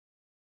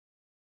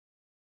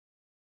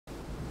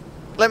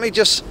let me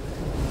just...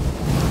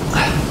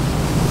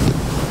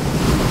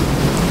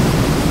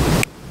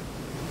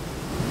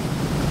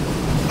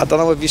 I don't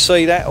know if you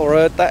see that or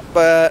heard that,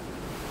 but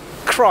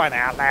crying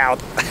out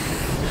loud.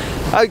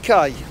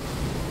 Okay.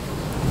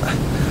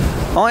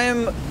 I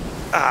am...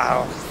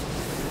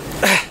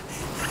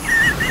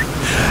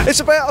 It's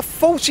about a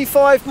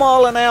 45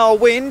 mile an hour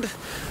wind.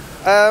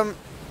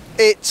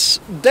 It's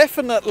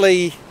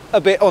definitely a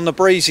bit on the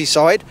breezy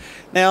side.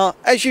 Now,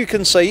 as you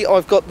can see,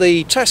 I've got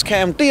the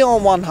Tascam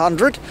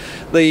DR100,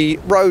 the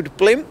Rode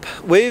Blimp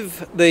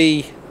with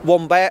the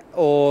Wombat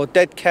or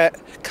Dead Cat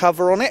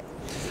cover on it.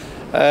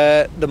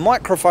 The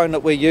microphone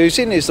that we're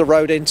using is the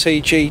Rode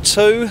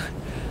NTG2,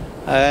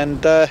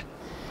 and the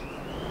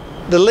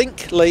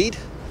link lead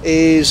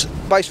is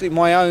basically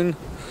my own.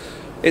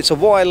 It's a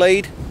wire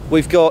lead.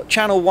 We've got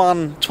channel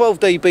 1 12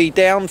 dB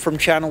down from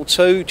channel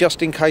 2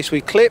 just in case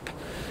we clip,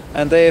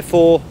 and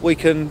therefore we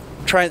can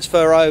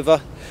transfer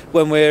over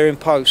when we're in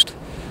post.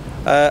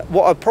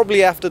 What I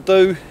probably have to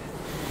do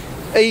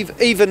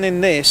even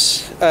in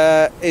this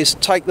is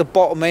take the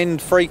bottom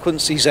end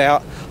frequencies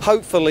out.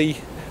 Hopefully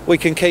we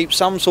can keep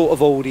some sort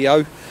of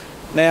audio.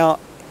 Now,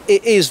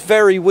 it is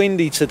very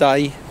windy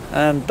today,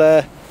 and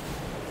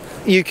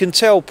you can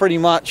tell pretty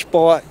much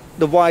by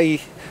the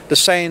way the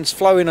sand's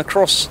flowing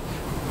across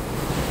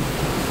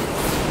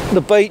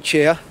the beach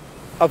here.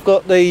 I've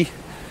got the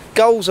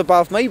gulls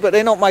above me, but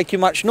they're not making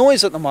much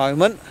noise at the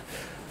moment,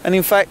 and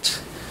in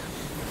fact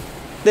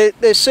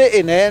they're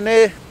sitting there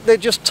and they're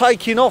just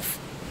taking off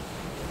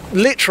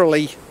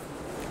literally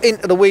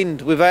into the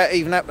wind without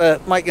even having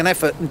to make an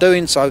effort in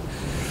doing so.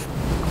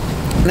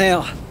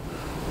 Now,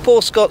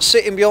 poor Scott's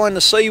sitting behind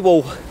the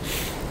seawall,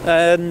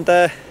 and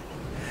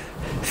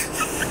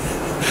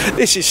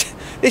this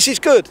is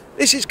good.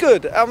 This is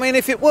good. I mean,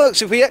 if it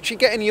works, if we actually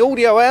get any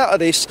audio out of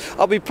this,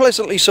 I'll be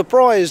pleasantly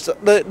surprised.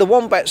 The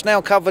Wombat's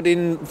now covered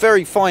in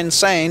very fine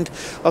sand.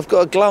 I've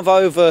got a glove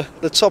over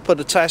the top of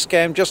the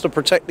Tascam just to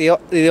protect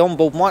the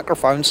onboard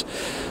microphones,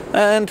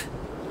 and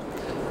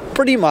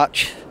pretty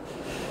much,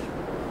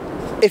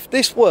 if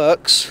this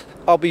works,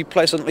 I'll be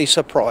pleasantly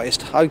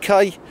surprised.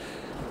 Okay,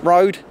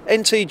 Rode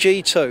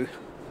NTG2.